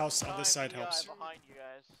if this there's house one on this side guy helps. behind you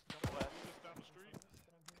guys. To the west.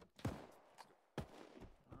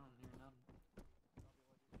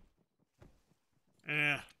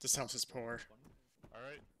 This house is poor.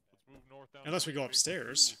 Alright, let's move north down. Unless we go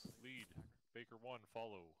upstairs. Lead. Baker 1,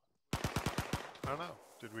 follow. I don't know.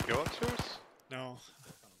 Did we go upstairs? No.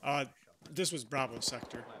 This was Bravo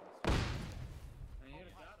sector.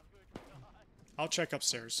 I'll check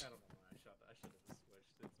upstairs.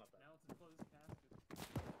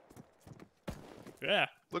 Yeah.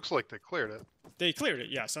 Looks like they cleared it. They cleared it,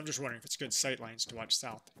 yes. I'm just wondering if it's good sight lines to watch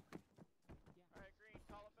south.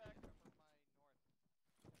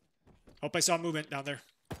 Hope I saw movement down there.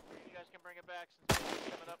 You guys can bring it back since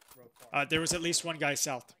it's coming up. There was at least one guy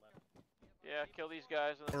south. Yeah, kill these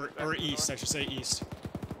guys. And then move back Or to the east, I north. should say east.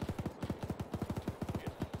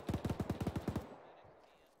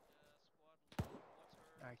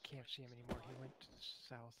 I can't see him anymore. He went to the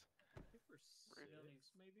south.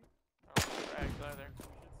 Drags either.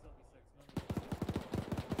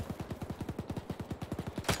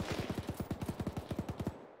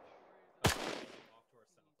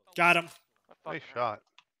 Got him. Nice shot.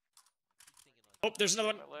 Oh, there's another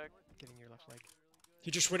one. My leg. Getting your left leg.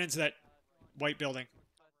 He just went into that white building.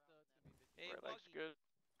 Hey, Right leg's Buggy. good.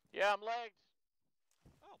 Yeah, I'm legged.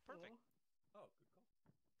 Oh, perfect. Oh,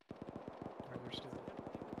 good call. Right, they're still.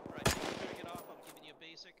 Alright, thanks for turning it off. I'm giving you a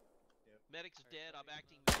basic. Medic's dead. I'm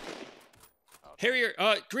acting medic. Harrier,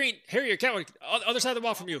 Green, Harrier, Catwoman, other side of the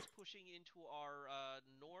wall from you. Pushing into our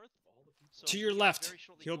north. So To your we are left. very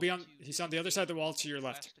shortly He'll be going on. to He's on the other side of the wall to your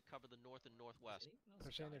west left. to cover the north and northwest.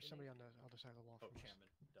 They're saying there's somebody on the other side of the wall from us.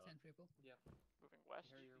 Send people. Yep. Moving west.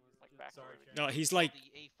 Like back Sorry, where we No, he's like.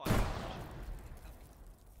 The A5 position.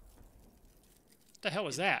 What the hell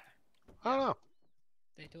was that? I don't know.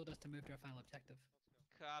 They told us to move to our final objective.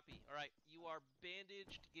 Copy. All right, you are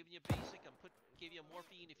bandaged. Giving you basic. I'm giving you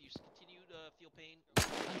morphine if you continue to feel pain.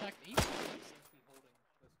 Contact east.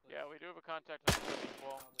 Yeah, we do have a contact on the southern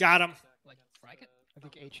wall. Got him. Like bracket. I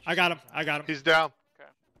think H. I got him. I got him. He's down.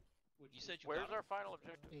 You said you Where's got our final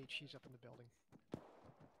objective? H. He's up in the building.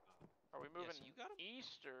 Are we moving you got him?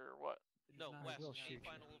 east or what? No, Not- west. will A shoot you.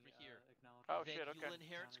 final over here. Oh Then shit, you'll okay.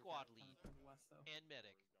 inherit squad lead and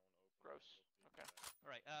medic. Gross. Okay. All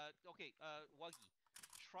right. Okay. Wuggy,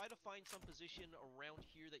 try to find some position around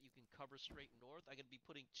here that you can cover straight north. I'm gonna be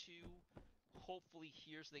putting two, hopefully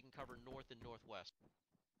here, so they can cover north and northwest.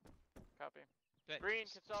 Copy. Okay, Green,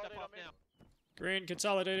 step consolidate off on me. now. Green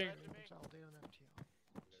consolidating. Consolidate on MTL.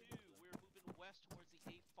 Two, we're moving west towards the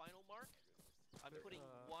 8 final mark. I'm putting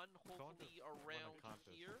one hopefully around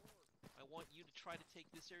here. I want you to try to take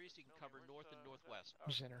this area so you can cover north and northwest.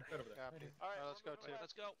 Zinner. Alright, let's go too.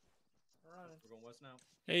 Let's go. We're going west now.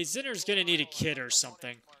 Hey, Zinner's gonna need a kit or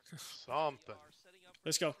something. Something.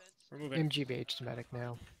 Let's go. We're moving. MGBH to medic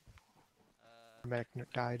now. Medic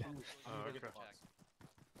died. Oh, okay.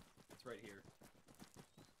 It's right here.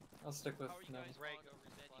 I'll stick with How are you no. guys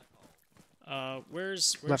on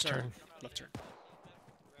Where's Left our turn. left turn?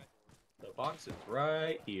 The box is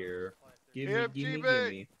right here. Give me, Yep, give me, GB. give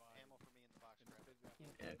me.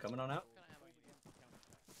 Yeah, coming on out.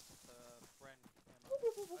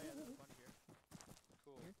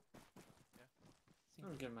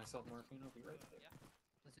 I'm giving myself morphine. I'll be right there.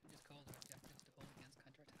 Let's just call our objective to hold against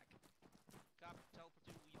counterattack. Copy. Teleport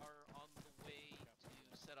 2, we are on the way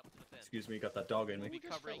to set up to defend. Excuse me, got that dog in We'll me. be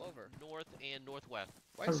covering north and northwest.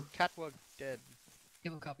 Why is Catwalk dead?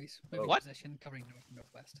 Give him copies. Oh. Moving What? position, covering north and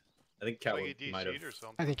northwest. I think Like Catwood he might have DC'd or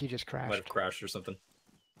something. I think he just crashed. might have crashed or something.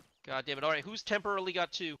 God damn it. Alright, who's temporarily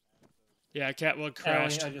got 2? Yeah, Catwood Allie,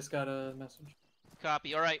 crashed. I just got a message.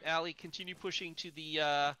 Copy. Alright, Allie, continue pushing to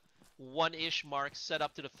the 1-ish mark set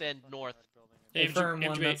up to defend north. Hey, firm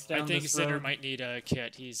one MJ, that's I down think this Center road. might need a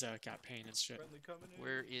kit. He's got pain and shit.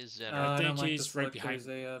 Where is Zener? I I think don't like he's this right look. behind. There's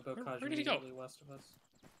a bocage Where did he go? immediately west of us.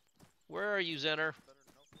 Where are you, Zener?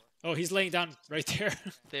 Oh, he's laying down right there.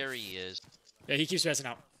 There he is. Yeah, he keeps passing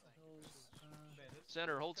out.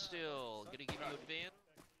 Zener, hold still. Gonna give you advance.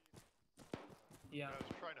 Yeah. I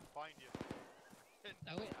was trying to find you.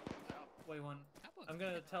 Oh wait. Wait one. Catwalk. I'm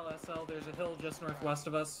gonna tell SL there's a hill just northwest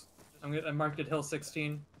of us. I marked it Hill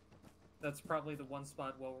 16. That's probably the one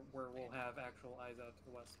spot where we'll have actual eyes out to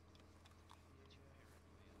the west.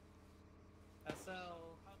 SL.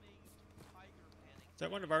 Is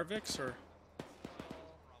that one of our Vics or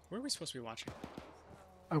where are we supposed to be watching?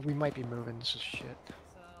 Oh, we might be moving. This is shit.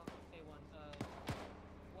 SL. A1.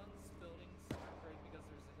 One's buildings right because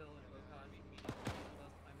there's a hill and bocage immediately west of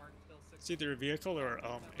us. I marked Hill 16. It's either a vehicle or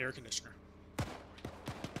air conditioner.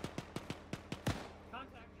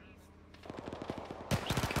 Contact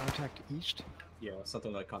east. Contact east. Yeah,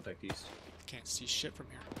 something like contact east. Can't see shit from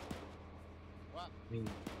here. I mean,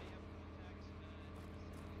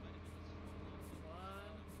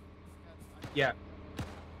 yeah,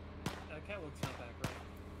 Catwalk's not back, right?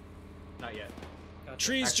 not yet. Gotcha.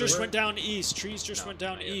 Trees Actually, just we're- went down east. Trees just No, went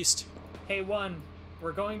down not yet. east. Hey, one.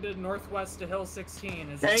 We're going to northwest to Hill 16.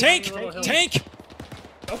 Is it Tank! Tank! tiny little hill? Tank!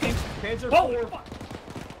 Okay. Panzer Holy IV. fuck!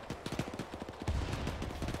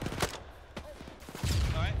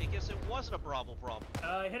 Alright, I guess it wasn't a Bravo problem.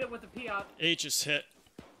 I hit it with the Piat. H is hit.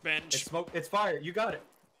 Bench. It's smoke. It's fire. You got it.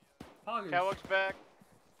 Poggers. Catwalk's back.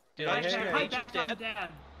 Did Hi, I just Dad. hear Hi, H Dad. is dead? Dad.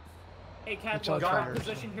 Hey, It's Catwalk, on our fire.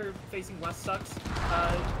 position here facing west sucks.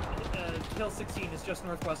 Hill 16 is just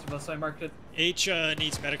northwest of us, so I marked it. H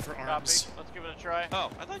needs medic for Copy. arms. Let's give it a try. Oh,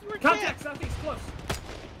 I thought you were Contact dead. southeast, close.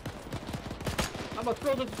 I'm gonna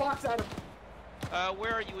throw this box at him.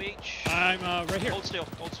 Where are you, H? I'm right here. Hold still,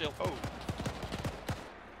 hold still. Oh.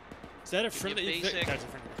 Is that a Give me a friendly basic. Vic? That's a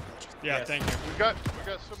friendly Vic. Yeah, Yes. thank you. We got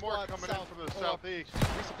some more Squad coming south. in from the Hold up. southeast.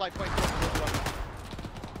 Resupply point close.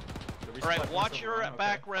 Alright, watch your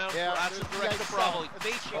background Yeah, for outside there's direct guys to Bravo. south.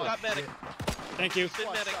 H, you got medic. Thank you.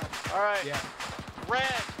 Send medic. Alright. Yeah. Red.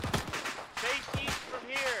 Face east from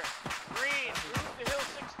here. Green. Move to Hill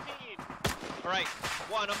 16. Alright,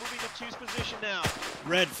 1, I'm moving to 2's position now.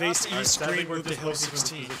 Red face All right, east, sadly, green we're move to hill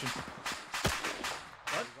displacing from 16. position.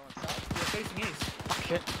 What? We're facing east.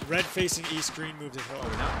 Shit. Red facing east, green move to hill. Oh,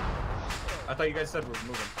 we're not. I thought you guys said we were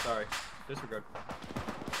moving. Sorry. Disregard.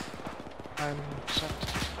 I'm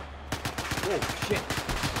south. Oh shit!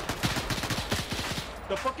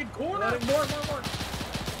 The fucking corner. More.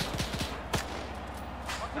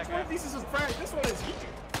 Which one of these is frag? This one is.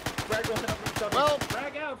 Frag going up each other. Well,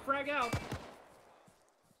 Frag out.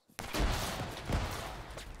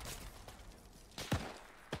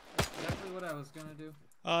 Exactly what I was gonna do.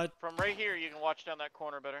 From right here, you can watch down that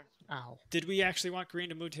corner better. Ow. Did we actually want green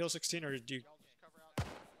to move to hill 16, or did you? Yeah,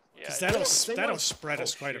 Because that'll spread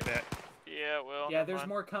us quite a bit. yeah, it will. Yeah, never there's mind.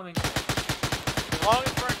 more coming. As long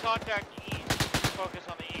as we're in contact east, focus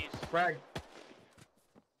on the east. Frag.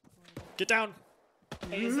 Get down.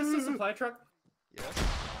 Hey, is this a supply truck? yes.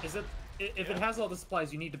 Is it? If it has all the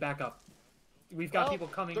supplies, you need to back up. We've got Well, people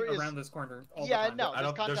coming there is- around this corner all Yeah, the time. no. I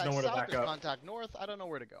There's don't- there's contact nowhere to south. back There's up. contact north. I don't know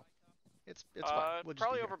where to go. It's fine. We'll just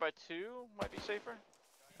Probably be over by 2 might be safer. here.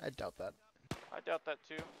 I doubt that. I doubt that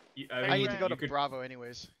too. I need to go to you could- Bravo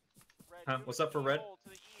anyways. Red, Huh? do What's a up for red? control to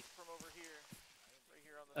the east from over here. Right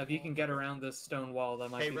here on this If you wall. can get around this stone wall, that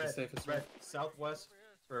might Hey, be the red. safest Red. way. Southwest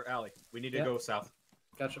or alley. We need to Yeah. go south.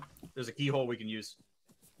 Gotcha. There's a keyhole we can use.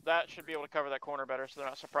 That should be able to cover that corner better, so they're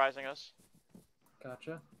not surprising us.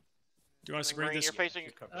 Gotcha. Do you want us to And bring green, this? you're facing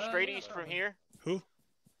cover. straight yeah, east from probably. here. Who?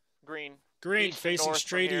 Green. Green East and facing north from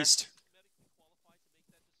straight here. east.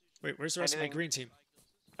 Wait, where's the rest of Anything- my green team?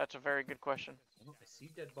 That's a very good question. I see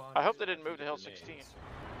dead bodies. I hope they didn't move to Hill 16.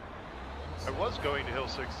 I was going to Hill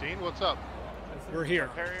 16. What's up? We're here.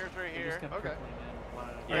 Carriers right They just here. kept Okay. trickling in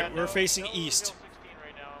while- Alright, we're facing Hill east. 16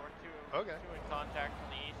 right now. We're Okay. two in contact from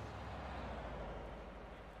the east.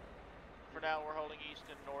 For now, we're holding east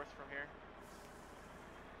and north from here.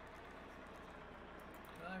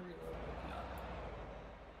 Can I reload? Yeah.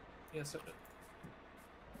 Yes, it did.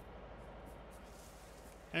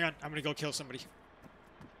 Hang on, I'm gonna go kill somebody.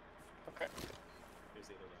 Okay.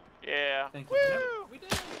 Yeah. Thank you. Woo! Yep, we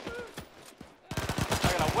did it! Woo!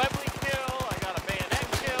 I got a Webley kill. I got a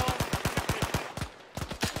bayonet kill.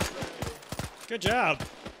 Good job.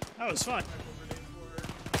 That was fun. It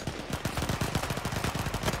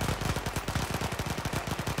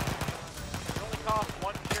only cost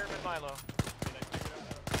one Chairman Milo.